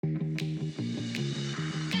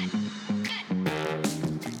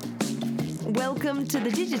Welcome to the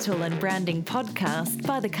Digital and Branding Podcast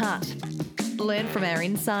by The Cut. Learn from our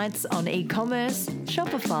insights on e-commerce,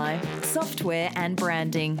 Shopify, software and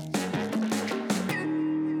branding.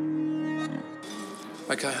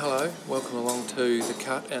 Okay, hello. Welcome along to The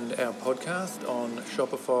Cut and our podcast on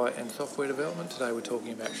Shopify and software development. Today we're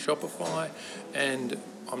talking about Shopify, and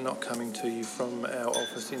I'm not coming to you from our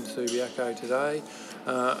office in Subiaco today,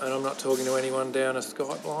 and I'm not talking to anyone down a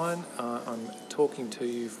Skype line. I'm talking to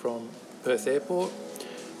you from Perth Airport,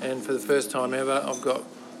 and for the first time ever I've got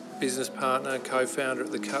business partner, co-founder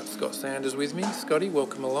at The Cut, Scott Sanders, with me. Scotty,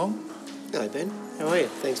 welcome along. Hello Ben, how are you?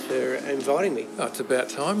 Thanks for inviting me. Oh, it's about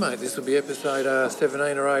time, mate. This will be episode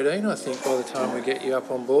 17 or 18, I think, by the time we get you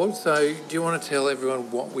up on board. So do you want to tell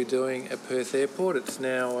everyone what we're doing at Perth Airport? It's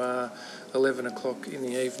now 11 o'clock in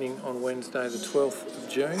the evening on Wednesday the 12th of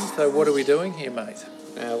June. So what are we doing here, mate?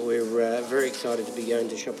 We're very excited to be going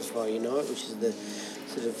to Shopify Unite, which is the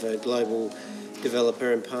sort of global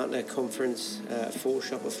developer and partner conference for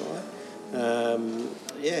Shopify.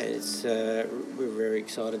 We're very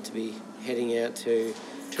excited to be heading out to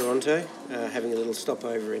Toronto, having a little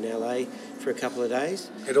stopover in LA for a couple of days.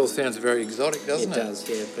 It all sounds very exotic, doesn't it? It does,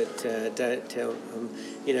 yeah, but don't tell,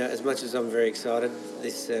 as much as I'm very excited,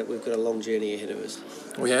 we've got a long journey ahead of us.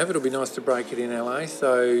 We have. It'll be nice to break it in LA.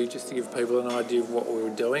 So just to give people an idea of what we were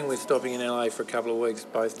doing, we're stopping in LA for a couple of weeks,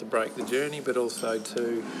 both to break the journey, but also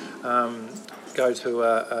to go to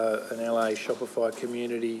an LA Shopify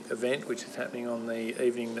community event, which is happening on the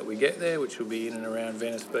evening that we get there, which will be in and around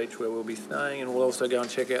Venice Beach where we'll be staying. And we'll also go and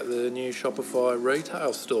check out the new Shopify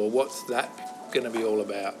retail store. What's that going to be all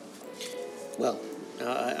about? Well,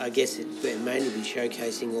 I guess it will mainly be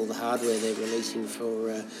showcasing all the hardware they're releasing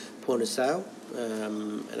for point of sale.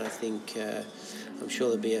 And I think I'm sure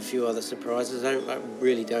there'll be a few other surprises. I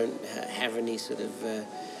really don't have any sort of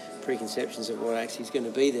preconceptions of what actually is going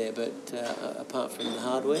to be there, but apart from the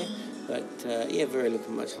hardware. But very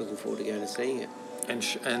much looking forward to going and seeing it. And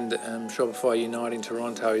Shopify Unite in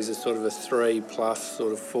Toronto is a sort of a 3+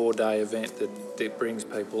 sort of 4-day event that brings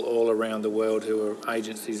people all around the world who are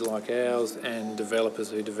agencies like ours and developers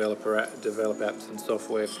who develop apps and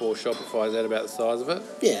software for Shopify. Is that about the size of it?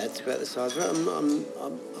 Yeah, it's about the size of it.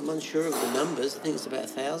 I'm unsure of the numbers. I think it's about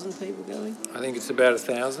 1,000 people going. I think it's about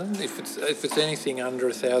 1,000. If it's anything under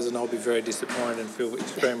 1,000, I'll be very disappointed and feel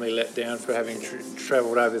extremely let down for having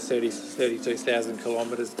travelled over 32,000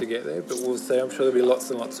 kilometres to get there. But we'll see. I'm sure there'll be lots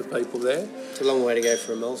and lots of people there. It's a long way to go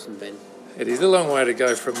for a Molson, Ben. It is a long way to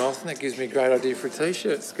go for a Molson. That gives me a great idea for a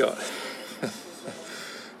T-shirt, Scott.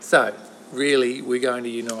 So, really, we're going to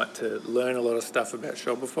Unite to learn a lot of stuff about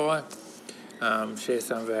Shopify, share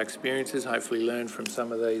some of our experiences, hopefully learn from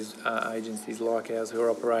some of these agencies like ours who are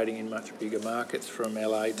operating in much bigger markets, from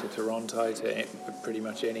LA to Toronto to pretty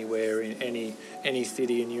much anywhere in any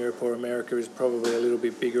city in Europe or America is probably a little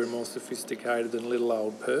bit bigger and more sophisticated than little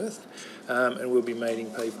old Perth. And we'll be meeting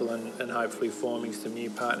people and hopefully forming some new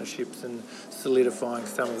partnerships and solidifying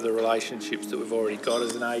some of the relationships that we've already got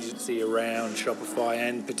as an agency around Shopify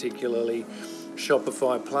and particularly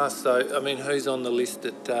Shopify Plus. So, who's on the list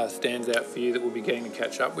that stands out for you that we'll be getting to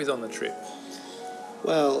catch up with on the trip?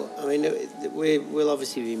 Well, we'll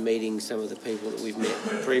obviously be meeting some of the people that we've met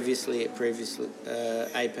previously at previous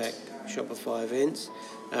APAC Shopify events.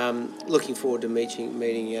 Looking forward to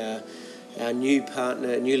meeting our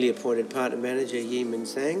newly appointed partner manager, Yimin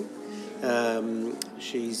Sang.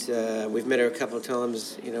 We've met her a couple of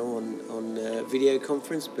times, on video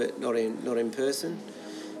conference, but not in person.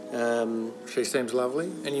 She seems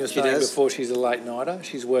lovely. And you were saying before she's a late nighter.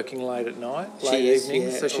 She's working late at night, late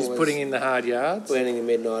evenings, so she's putting in the hard yards. Burning the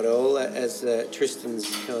midnight oil, as Tristan's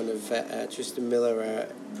Tristan Miller, our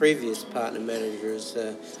previous partner manager, has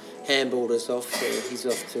handballed us off. He's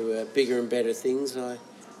off to bigger and better things, I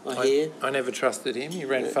hear. I never trusted him. He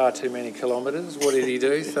ran far too many kilometres. What did he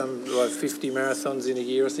do? Some 50 marathons in a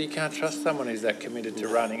year or so. You can't trust someone who's that committed to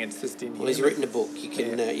running. It's just in here. Well, he's written a book. You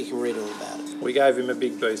can read all about it. We gave him a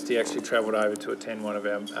big boost. He actually travelled over to attend one of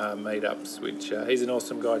our meetups, which he's an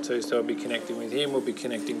awesome guy too, so I'll be connecting with him. We'll be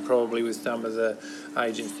connecting probably with some of the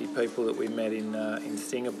agency people that we met in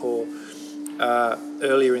Singapore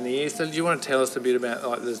earlier in the year. So do you want to tell us a bit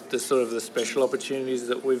about the sort of the special opportunities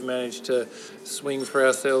that we've managed to swing for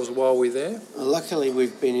ourselves while we're there? Well, luckily,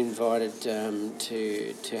 we've been invited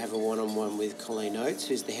to have a one-on-one with Colleen Oates,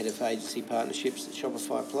 who's the head of agency partnerships at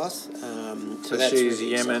Shopify Plus. So that's she's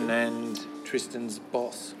really Yemen and Tristan's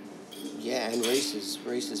boss. Yeah, and Reese's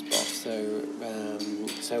boss.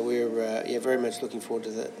 So we're very much looking forward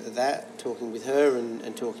to that. Talking with her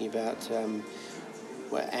and talking about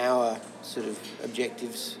our sort of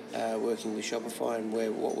objectives working with Shopify and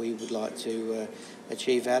what we would like to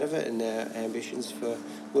achieve out of it, and our ambitions for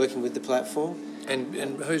working with the platform. And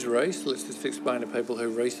who's Reece? Let's just explain to people who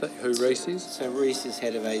Reece is. So Reece is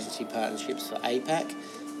Head of Agency Partnerships for APAC.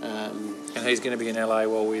 And he's going to be in LA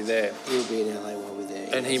while we're there. He'll be in LA while we're there.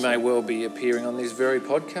 And he may well be appearing on this very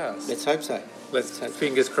podcast. Let's hope so.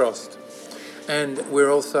 Fingers crossed. And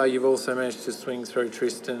you've also managed to swing through,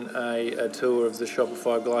 Tristan, a tour of the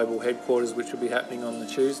Shopify Global Headquarters, which will be happening on the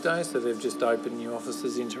Tuesday. So they've just opened new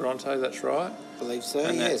offices in Toronto, that's right? I believe so,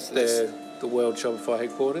 and yes. That's the World Shopify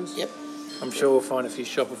Headquarters? Yep. I'm sure we'll find a few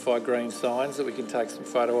Shopify green signs that we can take some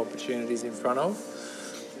photo opportunities in front of.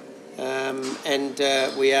 And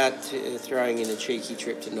we are throwing in a cheeky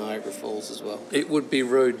trip to Niagara Falls as well. It would be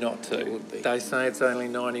rude not to. It would be. They say it's only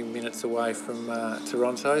 90 minutes away from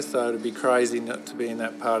Toronto, so it'd be crazy not to be in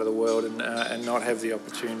that part of the world and not have the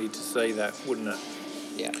opportunity to see that, wouldn't it?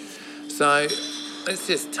 Yeah. So let's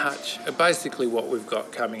just touch. Basically what we've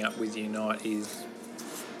got coming up with Unite is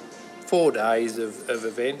 4 days of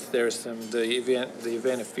events. The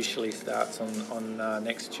event officially starts on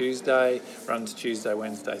next Tuesday, runs Tuesday,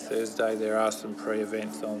 Wednesday, Thursday. There are some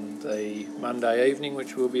pre-events on the Monday evening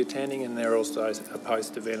which we'll be attending, and there are also a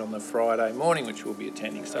post-event on the Friday morning which we'll be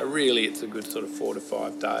attending. So really it's a good sort of 4 to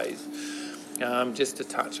 5 days. Just to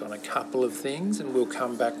touch on a couple of things, and we'll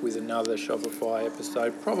come back with another Shopify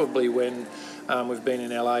episode probably when we've been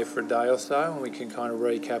in LA for a day or so, and we can kind of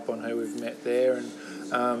recap on who we've met there and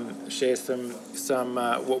share some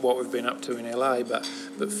what we've been up to in LA.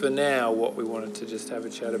 But for now, what we wanted to just have a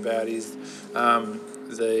chat about is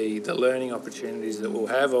the learning opportunities that we'll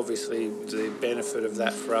have. Obviously, the benefit of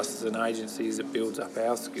that for us as an agency is it builds up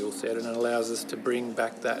our skill set and it allows us to bring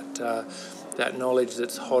back that knowledge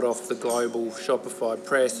that's hot off the global Shopify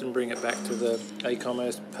press and bring it back to the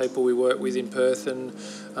e-commerce people we work with in Perth and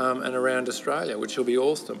around Australia, which will be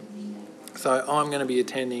awesome. So I'm going to be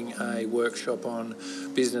attending a workshop on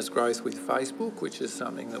business growth with Facebook, which is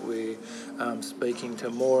something that we're speaking to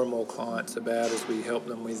more and more clients about as we help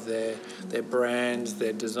them with their brands,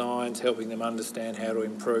 their designs, helping them understand how to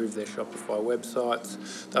improve their Shopify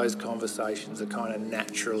websites. Those conversations are kind of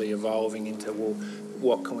naturally evolving into, well,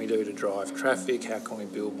 what can we do to drive traffic? How can we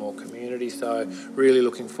build more community? So really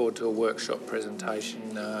looking forward to a workshop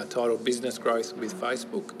presentation titled Business Growth with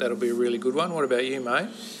Facebook. That'll be a really good one. What about you, mate?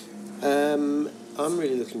 I'm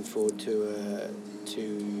really looking forward to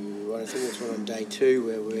I think it's one on day 2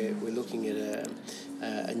 where we're looking at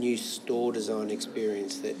a new store design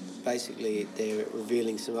experience that basically they're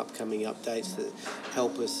revealing some upcoming updates that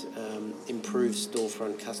help us improve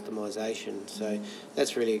storefront customization. So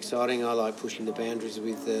that's really exciting. I like pushing the boundaries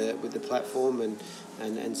with the platform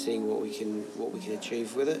and seeing what we can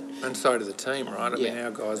achieve with it. And so do the team, right? I mean,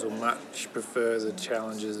 our guys will much prefer the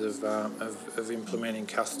challenges of implementing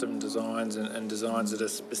custom designs and designs that are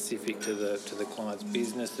specific to the client's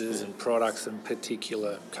businesses and products and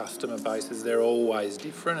particular customer bases. They're always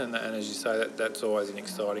different, and as you say, that's always an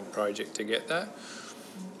exciting project to get that.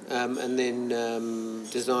 And then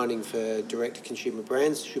designing for direct-to-consumer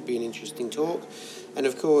brands should be an interesting talk. And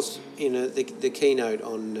of course, the keynote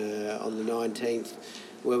on the 19th,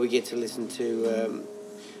 where we get to listen to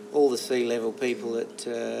all the C-level people of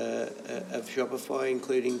Shopify,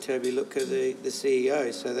 including Toby Looker, the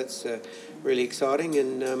CEO. So that's really exciting,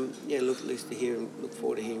 and look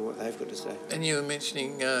forward to hearing what they've got to say. And you were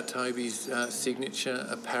mentioning Toby's signature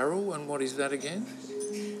apparel, and what is that again?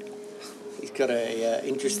 He's got a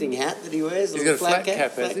interesting hat that he wears. He's got a flat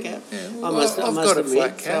cap, has he? Yeah, well, I've got a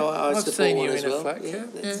flat cap. So I've seen you in a flat cap.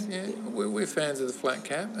 Yeah. We're fans of the flat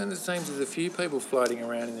cap, and it seems there's a few people floating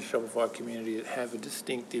around in the Shopify community that have a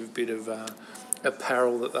distinctive bit of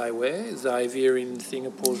apparel that they wear. Xavier in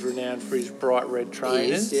Singapore's renowned for his bright red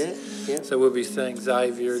trainers. He is, yeah. So we'll be seeing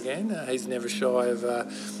Xavier again. He's never shy of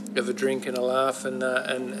a drink and a laugh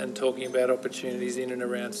and talking about opportunities in and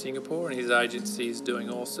around Singapore, and his agency is doing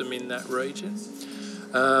awesome in that region.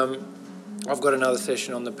 I've got another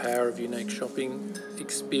session on the power of unique shopping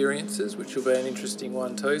experiences, which will be an interesting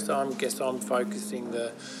one too. So I'm focusing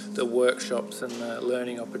the workshops and the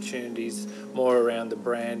learning opportunities more around the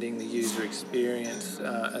branding, the user experience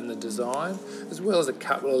and the design, as well as a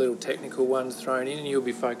couple of little technical ones thrown in, and you'll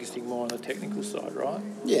be focusing more on the technical side, right?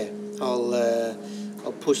 Yeah,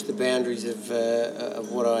 I'll push the boundaries of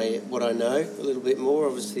what I know a little bit more.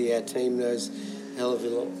 Obviously, our team knows a hell of a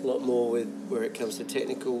lot more where it comes to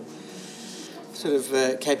technical sort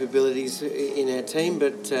of capabilities in our team,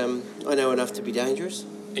 but I know enough to be dangerous.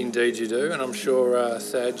 Indeed you do, and I'm sure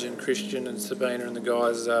Saj and Christian and Sabina and the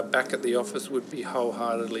guys back at the office would be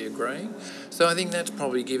wholeheartedly agreeing. So I think that's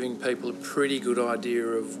probably giving people a pretty good idea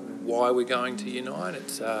of why we're going to Unite.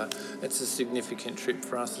 It's a significant trip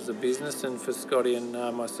for us as a business, and for Scotty and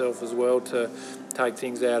myself as well, to take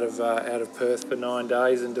things out of Perth for 9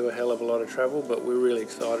 days and do a hell of a lot of travel. But we're really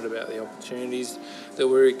excited about the opportunities that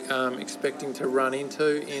we're expecting to run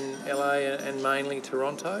into in LA and mainly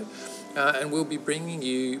Toronto. And we'll be bringing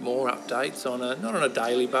you more updates not on a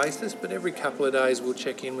daily basis, but every couple of days we'll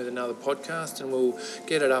check in with another podcast and we'll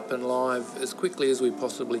get it up and live as quickly as we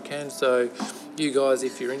possibly can. So you guys,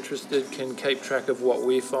 if you're interested, can keep track of what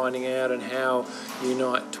we're finding out and how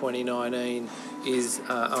Unite 2019 is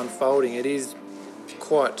unfolding. It is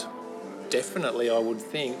quite definitely, I would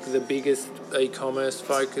think, the biggest e-commerce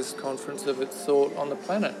focused conference of its sort on the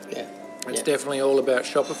planet. Yeah. It's definitely all about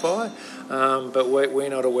Shopify, but we're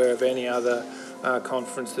not aware of any other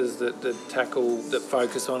conferences that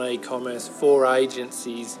focus on e-commerce for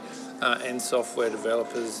agencies and software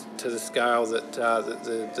developers to the scale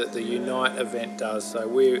that the Unite event does. So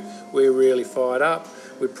we're really fired up.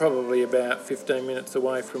 We're probably about 15 minutes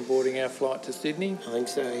away from boarding our flight to Sydney. I think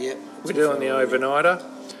so, yeah. We're doing the overnighter,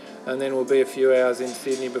 and then we'll be a few hours in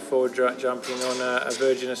Sydney before jumping on a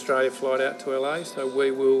Virgin Australia flight out to LA. So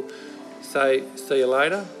we will say see you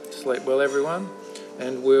later, sleep well everyone,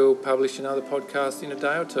 and we'll publish another podcast in a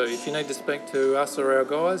day or two. If you need to speak to us or our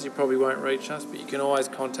guys, you probably won't reach us, but you can always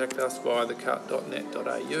contact us via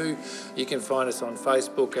thecut.net.au. You can find us on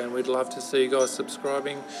Facebook, and we'd love to see you guys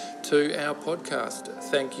subscribing to our podcast.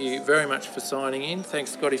 Thank you very much for signing in.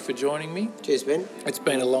 Thanks, Scotty, for joining me. Cheers, Ben. It's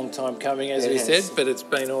been a long time coming, as we said, but it's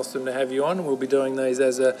been awesome to have you on. We'll be doing these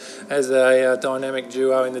as a dynamic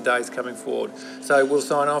duo in the days coming forward. So we'll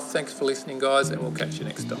sign off. Thanks for listening, guys, and we'll catch you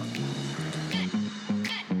next time.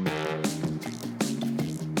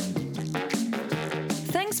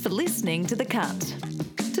 Thanks for listening to The Cut.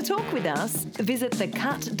 To talk with us, visit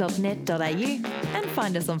thecut.net.au and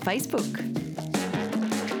find us on Facebook.